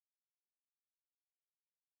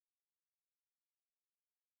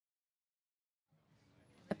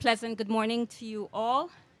pleasant good morning to you all,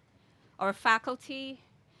 our faculty,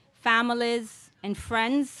 families, and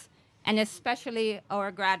friends, and especially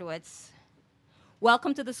our graduates.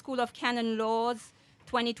 Welcome to the School of Canon Law's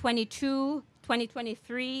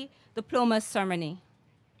 2022-2023 Diploma Ceremony.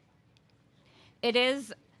 It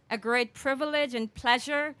is a great privilege and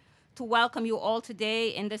pleasure to welcome you all today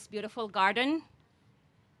in this beautiful garden.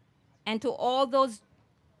 And to all those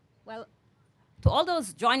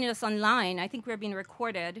joining us online, I think we're being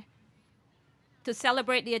recorded, to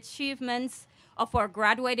celebrate the achievements of our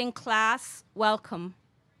graduating class, welcome.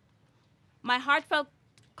 My heartfelt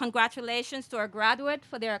congratulations to our graduates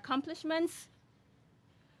for their accomplishments.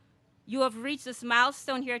 You have reached this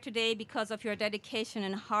milestone here today because of your dedication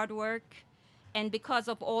and hard work, and because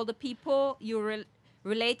of all the people you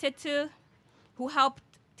related to who helped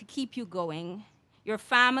to keep you going. Your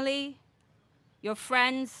family, your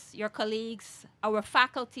friends, your colleagues, our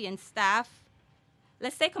faculty and staff.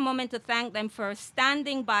 Let's take a moment to thank them for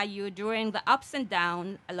standing by you during the ups and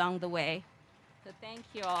downs along the way. So thank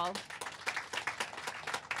you all.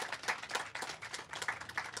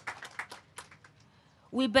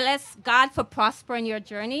 We bless God for prospering your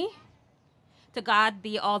journey. To God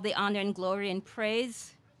be all the honor and glory and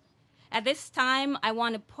praise. At this time, I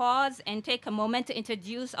want to pause and take a moment to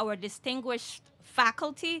introduce our distinguished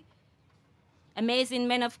faculty, amazing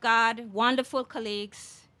men of God, wonderful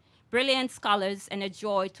colleagues, brilliant scholars, and a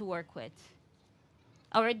joy to work with.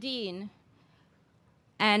 Our Dean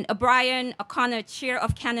and O'Brien O'Connor Chair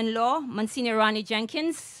of Canon Law, Monsignor Ronnie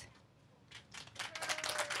Jenkins.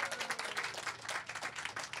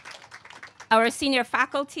 Our senior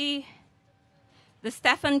faculty, the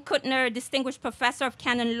Stephen Kuttner Distinguished Professor of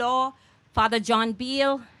Canon Law, Father John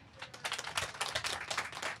Beal.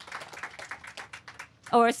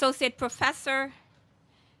 Our associate professor,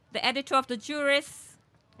 the editor of the Jurist,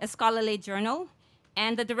 a scholarly journal,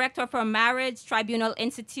 and the director of our Marriage Tribunal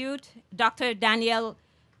Institute, Dr.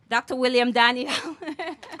 William Daniel.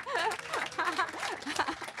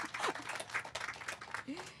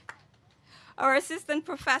 Our assistant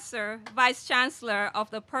professor, vice chancellor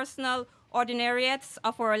of the Personal Ordinariates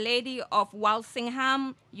of Our Lady of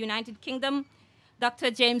Walsingham, United Kingdom,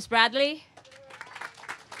 Dr. James Bradley.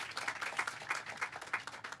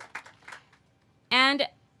 And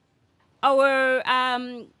our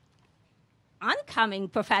oncoming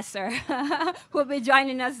professor who will be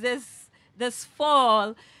joining us this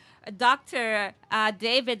fall, Dr.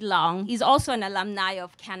 David Long. He's also an alumni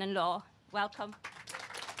of Canon Law. Welcome.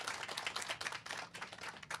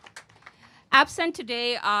 Absent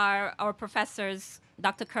today are our professors,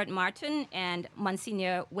 Dr. Kurt Martin and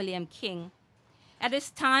Monsignor William King. At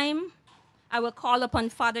this time, I will call upon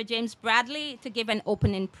Father James Bradley to give an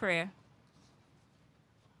opening prayer.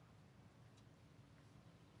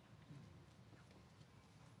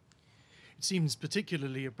 It seems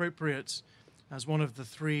particularly appropriate as one of the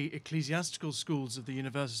three ecclesiastical schools of the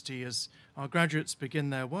university, as our graduates begin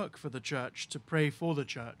their work for the church, to pray for the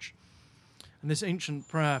church. And this ancient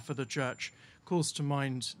prayer for the church calls to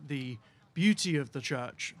mind the beauty of the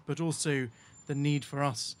church, but also the need for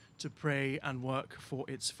us to pray and work for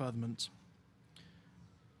its furtherment.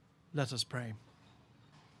 Let us pray.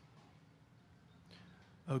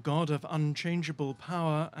 O God of unchangeable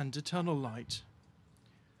power and eternal light,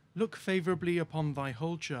 look favorably upon thy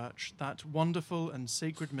whole church, that wonderful and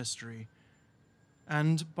sacred mystery,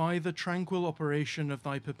 and by the tranquil operation of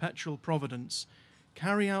thy perpetual providence,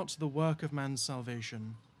 carry out the work of man's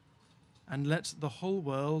salvation, and let the whole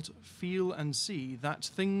world feel and see that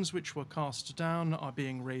things which were cast down are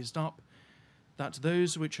being raised up, that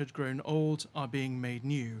those which had grown old are being made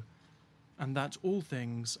new, and that all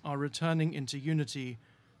things are returning into unity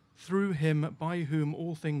through him by whom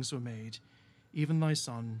all things were made, even thy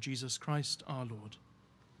Son, Jesus Christ our Lord.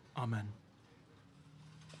 Amen.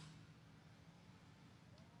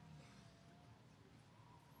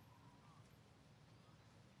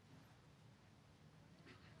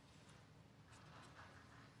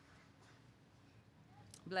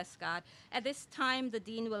 Bless God. At this time, the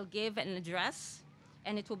Dean will give an address,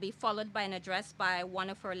 and it will be followed by an address by one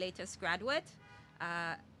of our latest graduates,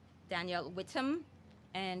 Daniel Whittam,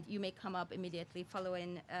 and you may come up immediately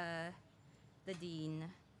following the Dean.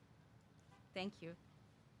 Thank you.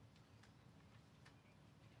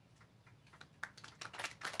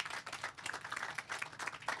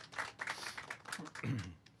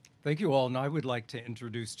 Thank you all, and I would like to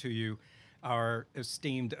introduce to you our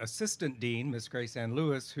esteemed Assistant Dean, Ms. Grace Ann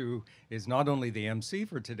Lewis, who is not only the MC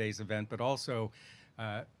for today's event, but also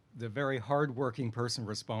the very hard-working person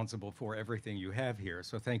responsible for everything you have here.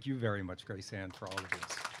 So thank you very much, Grace Ann, for all of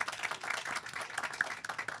this.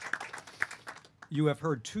 You have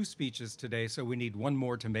heard 2 speeches today, so we need 1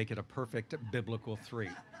 more to make it a perfect biblical 3.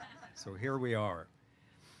 So here we are.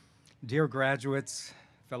 Dear graduates,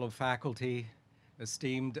 fellow faculty,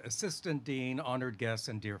 esteemed assistant dean, honored guests,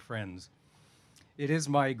 and dear friends, it is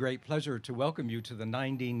my great pleasure to welcome you to the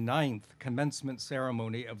 99th commencement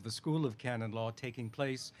ceremony of the School of Canon Law, taking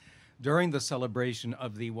place during the celebration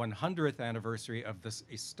of the 100th anniversary of the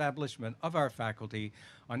establishment of our faculty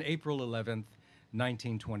on April 11th,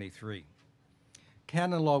 1923.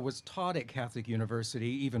 Canon law was taught at Catholic University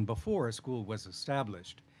even before a school was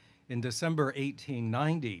established. In December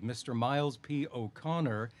 1890, Mr. Miles P.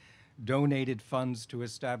 O'Connor donated funds to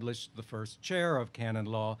establish the first chair of canon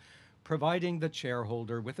law, providing the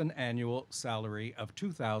chairholder with an annual salary of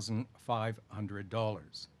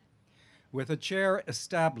 $2,500. With a chair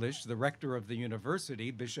established, the rector of the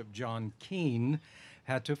university, Bishop John Keene,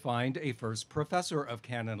 had to find a first professor of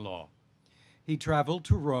canon law. He traveled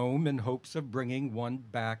to Rome in hopes of bringing one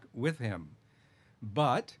back with him.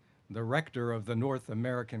 But the rector of the North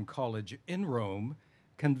American College in Rome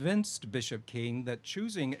convinced Bishop Keene that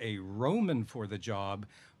choosing a Roman for the job,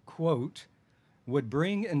 quote, would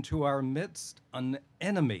bring into our midst an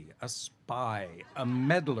enemy, a spy, a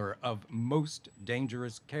meddler of most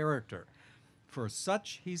dangerous character. For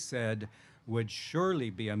such, he said, would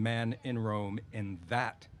surely be a man in Rome in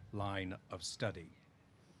that line of study.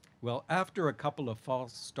 Well, after a couple of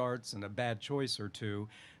false starts and a bad choice or two,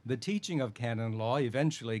 the teaching of canon law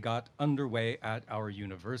eventually got underway at our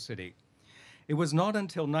university. It was not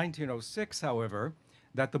until 1906, however,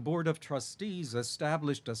 that the Board of Trustees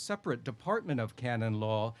established a separate department of canon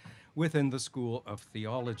law within the School of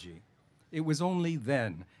Theology. It was only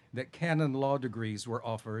then that canon law degrees were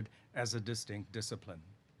offered as a distinct discipline.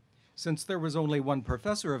 Since there was only one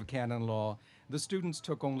professor of canon law, the students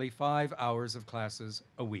took only 5 hours of classes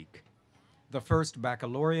a week. The first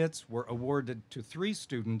baccalaureates were awarded to 3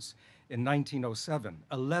 students in 1907,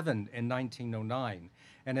 11 in 1909,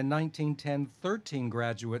 and in 1910, 13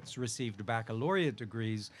 graduates received baccalaureate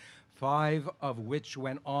degrees, 5 of which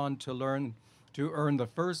went on to earn the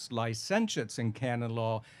first licentiates in canon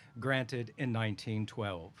law granted in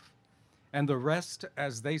 1912. And the rest,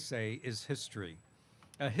 as they say, is history.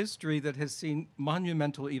 A history that has seen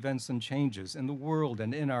monumental events and changes in the world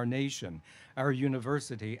and in our nation, our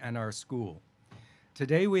university, and our school.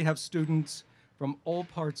 Today we have students from all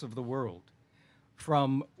parts of the world,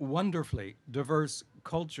 from wonderfully diverse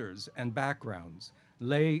cultures and backgrounds,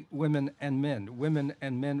 lay women and men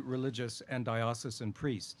religious and diocesan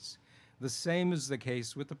priests. The same is the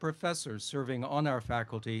case with the professors serving on our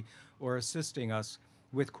faculty or assisting us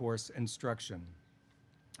with course instruction.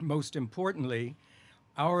 Most importantly,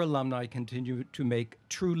 our alumni continue to make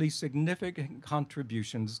truly significant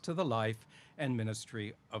contributions to the life and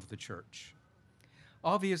ministry of the Church.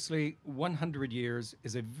 Obviously, 100 years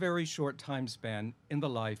is a very short time span in the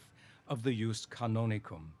life of the jus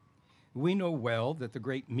canonicum. We know well that the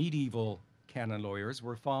great medieval canon lawyers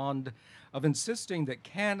were fond of insisting that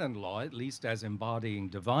canon law, at least as embodying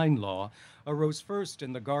divine law, arose first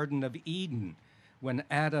in the Garden of Eden, when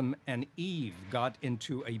Adam and Eve got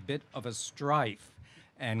into a bit of a strife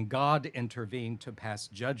and God intervened to pass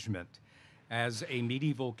judgment. As a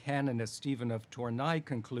medieval canonist, Stephen of Tournai,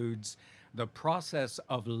 concludes, the process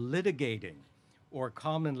of litigating, or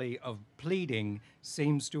commonly of pleading,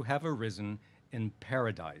 seems to have arisen in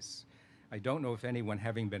paradise. I don't know if anyone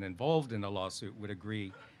having been involved in a lawsuit would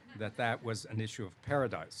agree that that was an issue of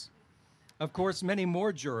paradise. Of course, many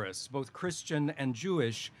more jurists, both Christian and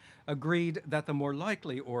Jewish, agreed that the more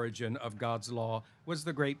likely origin of God's law was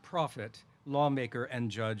the great prophet, lawmaker, and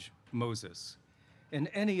judge Moses. In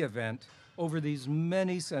any event, over these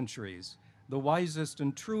many centuries, the wisest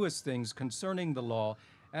and truest things concerning the law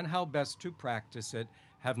and how best to practice it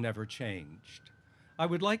have never changed. I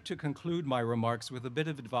would like to conclude my remarks with a bit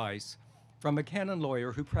of advice from a canon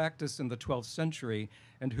lawyer who practiced in the 12th century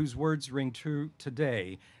and whose words ring true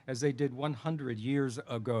today as they did 100 years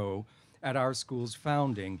ago at our school's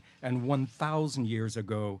founding and 1,000 years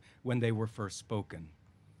ago when they were first spoken.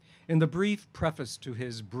 In the brief preface to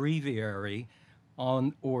his breviary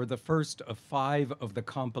or the first of 5 of the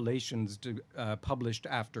compilations published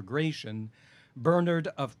after Gratian, Bernard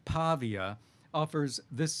of Pavia offers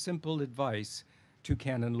this simple advice to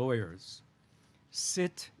canon lawyers.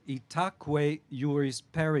 Sit itaque juris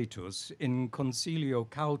peritus in consilio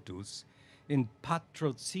cautus, in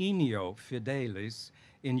patrocinio fidelis,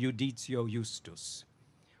 in juditio justus.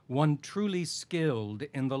 One truly skilled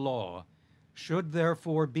in the law should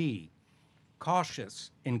therefore be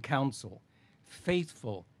cautious in counsel,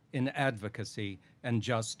 faithful in advocacy, and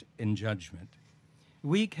just in judgment.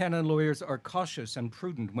 We canon lawyers are cautious and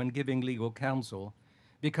prudent when giving legal counsel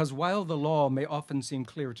because while the law may often seem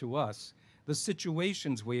clear to us, the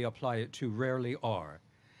situations we apply it to rarely are.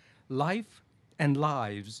 Life and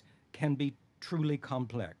lives can be truly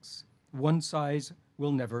complex. One size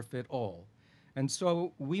will never fit all. And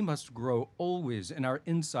so we must grow always in our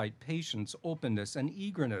insight, patience, openness, and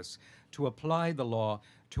eagerness to apply the law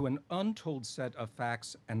to an untold set of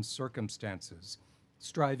facts and circumstances,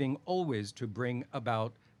 striving always to bring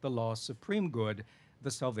about the law's supreme good,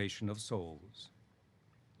 the salvation of souls.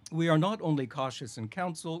 We are not only cautious in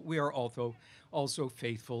counsel, we are also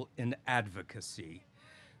faithful in advocacy.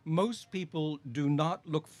 Most people do not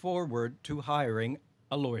look forward to hiring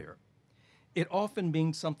a lawyer. It often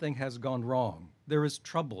means something has gone wrong. There is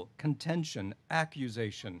trouble, contention,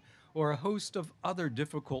 accusation, or a host of other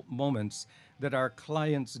difficult moments that our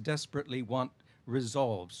clients desperately want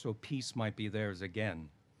resolved so peace might be theirs again.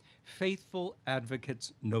 Faithful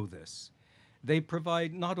advocates know this. They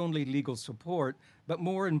provide not only legal support, but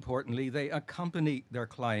more importantly, they accompany their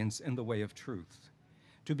clients in the way of truth.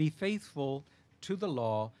 To be faithful to the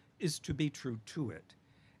law is to be true to it,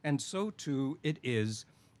 and so too it is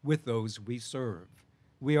with those we serve.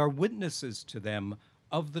 We are witnesses to them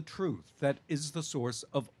of the truth that is the source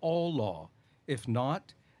of all law. If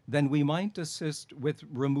not, then we might assist with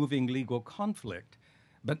removing legal conflict,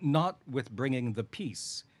 but not with bringing the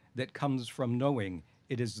peace that comes from knowing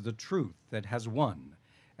it is the truth that has won,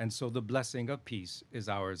 and so the blessing of peace is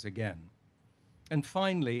ours again. And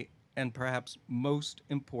finally, and perhaps most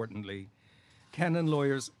importantly, canon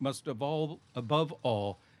lawyers must above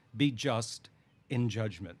all be just in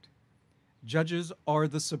judgment. Judges are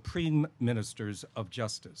the supreme ministers of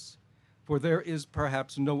justice, for there is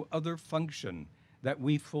perhaps no other function that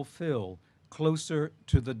we fulfill closer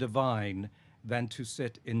to the divine than to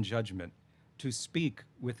sit in judgment, to speak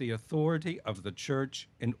with the authority of the church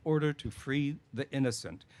in order to free the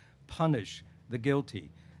innocent, punish the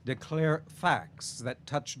guilty, declare facts that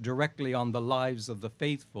touch directly on the lives of the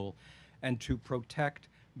faithful, and to protect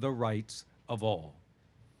the rights of all.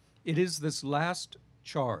 It is this last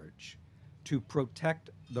charge, to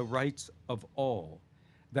protect the rights of all,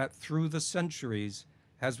 that through the centuries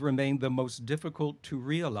has remained the most difficult to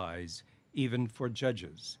realize even for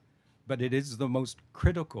judges, but it is the most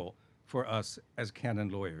critical for us as canon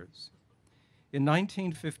lawyers. In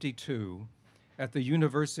 1952, at the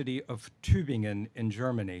University of Tübingen in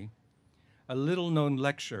Germany, a little-known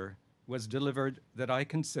lecture was delivered that I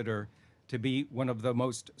consider to be one of the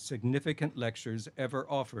most significant lectures ever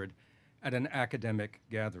offered at an academic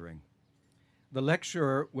gathering. The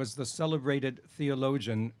lecturer was the celebrated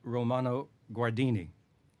theologian Romano Guardini,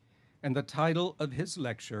 and the title of his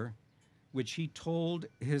lecture, which he told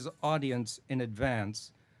his audience in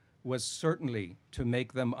advance was certainly to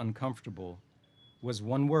make them uncomfortable, was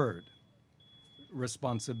one word: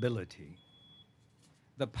 responsibility.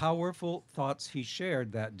 The powerful thoughts he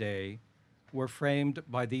shared that day were framed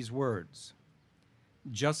by these words: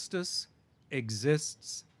 justice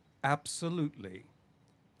exists absolutely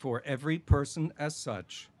for every person as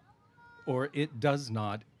such, or it does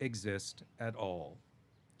not exist at all.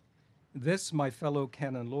 This, my fellow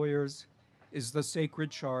canon lawyers, is the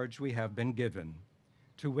sacred charge we have been given,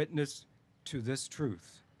 to witness to this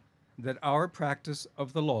truth, that our practice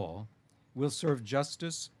of the law will serve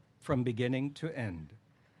justice from beginning to end,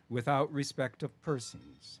 without respect of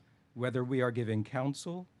persons, whether we are giving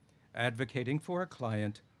counsel, advocating for a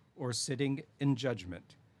client, or sitting in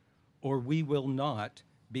judgment, or we will not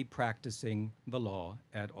be practicing the law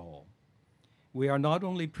at all. We are not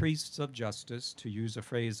only priests of justice, to use a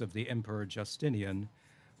phrase of the Emperor Justinian,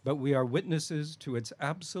 but we are witnesses to its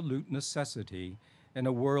absolute necessity in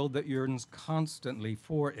a world that yearns constantly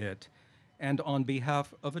for it, and on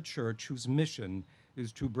behalf of a church whose mission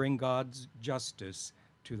is to bring God's justice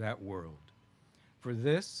to that world. For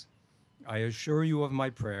this, I assure you of my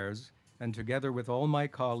prayers, and together with all my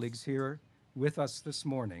colleagues here with us this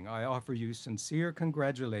morning, I offer you sincere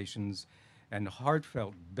congratulations and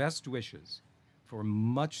heartfelt best wishes for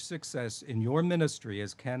much success in your ministry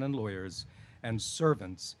as canon lawyers and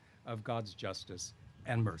servants of God's justice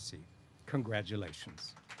and mercy.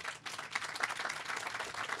 Congratulations.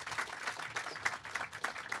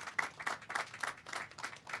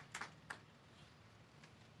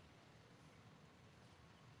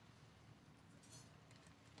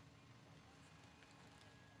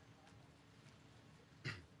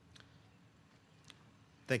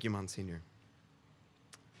 Thank you, Monsignor.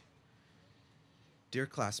 Dear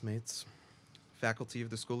classmates, faculty of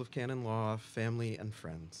the School of Canon Law, family, and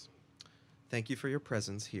friends, thank you for your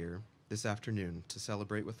presence here this afternoon to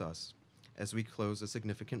celebrate with us as we close a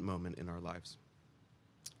significant moment in our lives.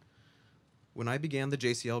 When I began the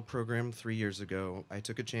JCL program 3 years ago, I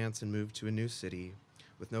took a chance and moved to a new city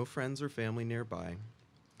with no friends or family nearby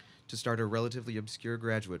to start a relatively obscure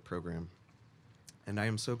graduate program, and I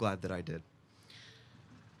am so glad that I did.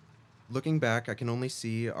 Looking back, I can only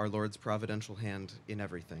see our Lord's providential hand in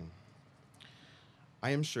everything. I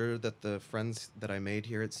am sure that the friends that I made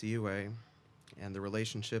here at CUA and the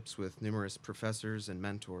relationships with numerous professors and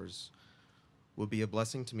mentors will be a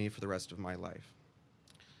blessing to me for the rest of my life.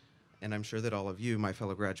 And I'm sure that all of you, my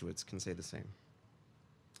fellow graduates, can say the same.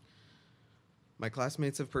 My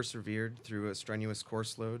classmates have persevered through a strenuous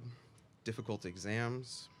course load, difficult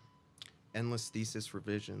exams, endless thesis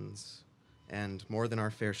revisions, and more than our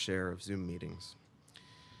fair share of Zoom meetings.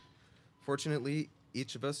 Fortunately,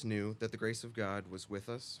 each of us knew that the grace of God was with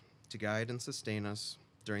us to guide and sustain us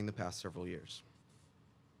during the past several years.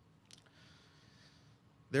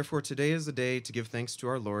 Therefore, today is the day to give thanks to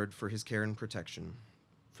our Lord for his care and protection,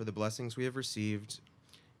 for the blessings we have received,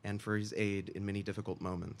 and for his aid in many difficult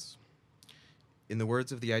moments. In the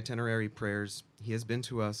words of the itinerary prayers, he has been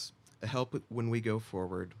to us a help when we go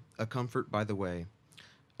forward, a comfort by the way,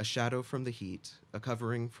 a shadow from the heat, a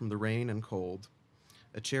covering from the rain and cold,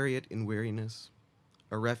 a chariot in weariness,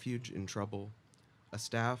 a refuge in trouble, a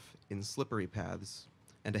staff in slippery paths,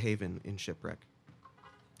 and a haven in shipwreck.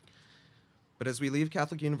 But as we leave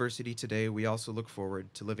Catholic University today, we also look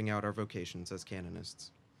forward to living out our vocations as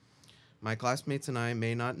canonists. My classmates and I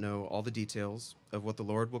may not know all the details of what the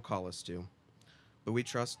Lord will call us to, but we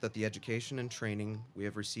trust that the education and training we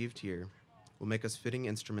have received here will make us fitting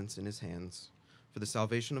instruments in his hands for the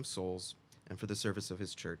salvation of souls and for the service of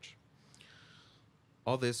his church.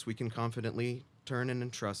 All this we can confidently turn and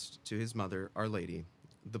entrust to his mother, Our Lady,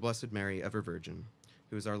 the Blessed Mary, ever Virgin,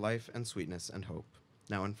 who is our life and sweetness and hope,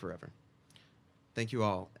 now and forever. Thank you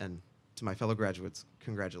all, and to my fellow graduates,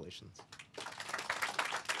 congratulations.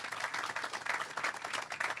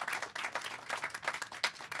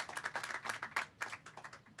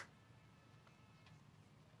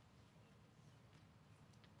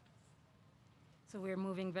 So we're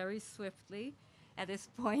moving very swiftly. At this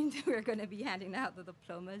point, we're going to be handing out the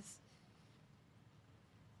diplomas.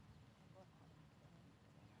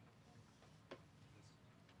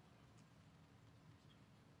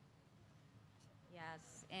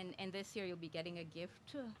 Yes, and this year you'll be getting a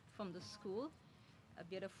gift from the school, a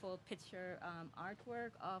beautiful picture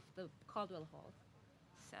artwork of the Caldwell Hall.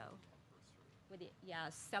 So, with it, yeah,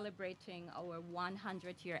 celebrating our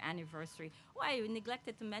 100-year anniversary. Oh, I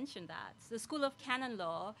neglected to mention that. The School of Canon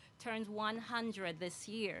Law turns 100 this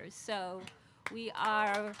year, so we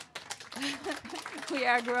are we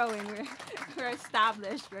are growing. We're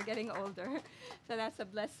established. We're getting older, so that's a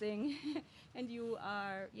blessing. And you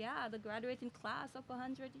are, yeah, the graduating class of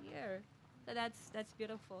 100 year. So that's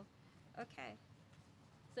beautiful. Okay.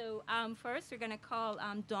 So first we're gonna call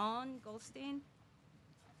Dawn Goldstein.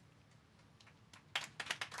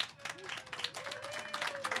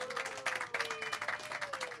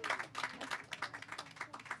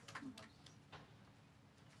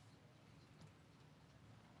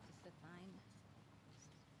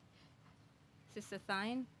 Sister Thine. Sister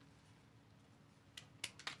Thine.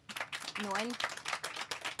 Nguyen.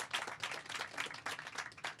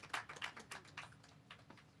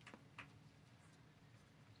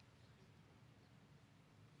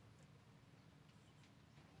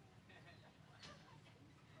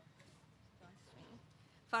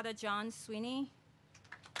 Father John Sweeney.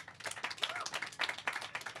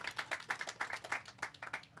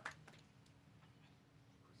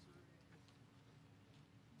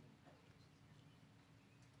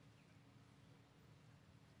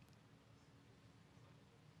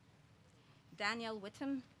 Daniel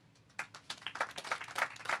Whittam.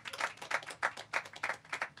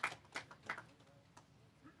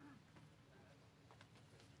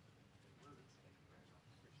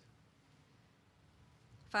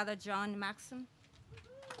 Father John Maxim.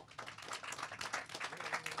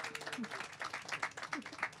 And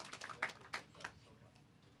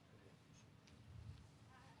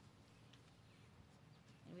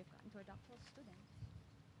we've gotten to our doctoral student.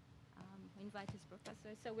 We invite his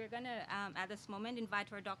professor. So we're going to, at this moment,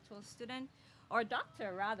 invite our doctoral student, or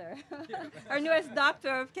doctor, rather, our newest doctor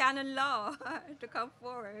of canon law, to come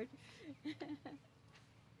forward.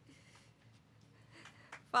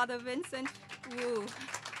 Father Vincent Wu.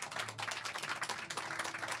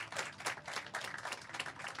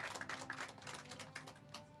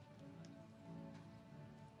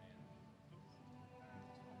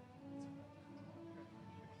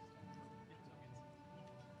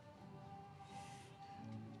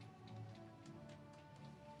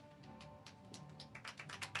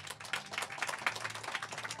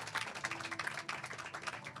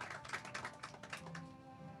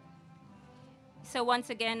 So once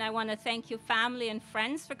again, I want to thank you, family and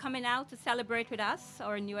friends, for coming out to celebrate with us,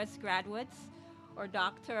 our newest graduates, or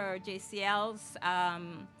doctor, or JCLs.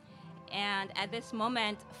 And at this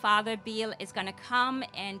moment, Father Beal is going to come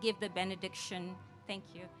and give the benediction. Thank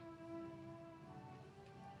you.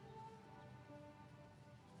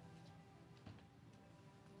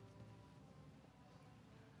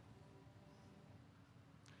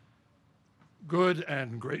 Good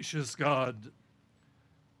and gracious God,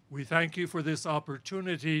 we thank you for this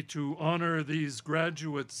opportunity to honor these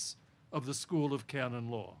graduates of the School of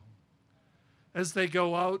Canon Law. As they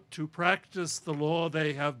go out to practice the law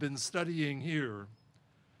they have been studying here,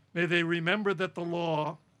 may they remember that the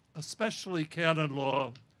law, especially canon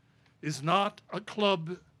law, is not a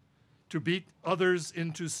club to beat others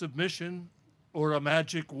into submission or a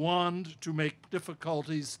magic wand to make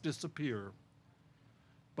difficulties disappear,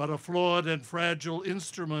 but a flawed and fragile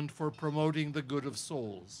instrument for promoting the good of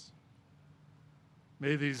souls.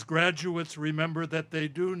 May these graduates remember that they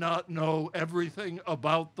do not know everything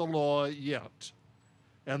about the law yet,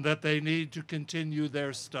 and that they need to continue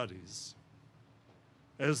their studies.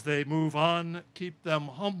 As they move on, keep them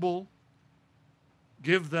humble,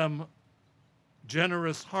 give them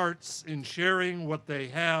generous hearts in sharing what they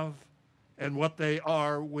have and what they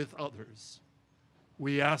are with others.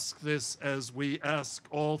 We ask this as we ask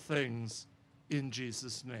all things in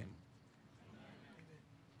Jesus' name.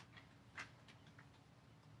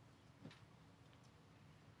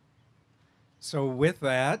 So with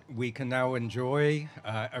that, we can now enjoy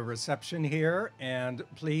a reception here, and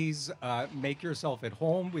please make yourself at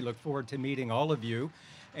home. We look forward to meeting all of you.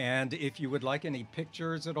 And if you would like any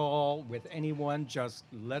pictures at all with anyone, just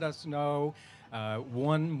let us know.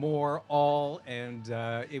 One more all, and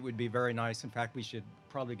it would be very nice. In fact, we should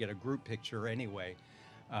probably get a group picture anyway,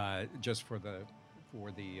 just for the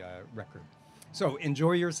record. So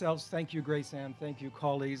enjoy yourselves. Thank you, Grace Ann. Thank you,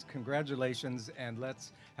 colleagues. Congratulations, and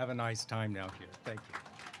let's have a nice time now here. Thank you.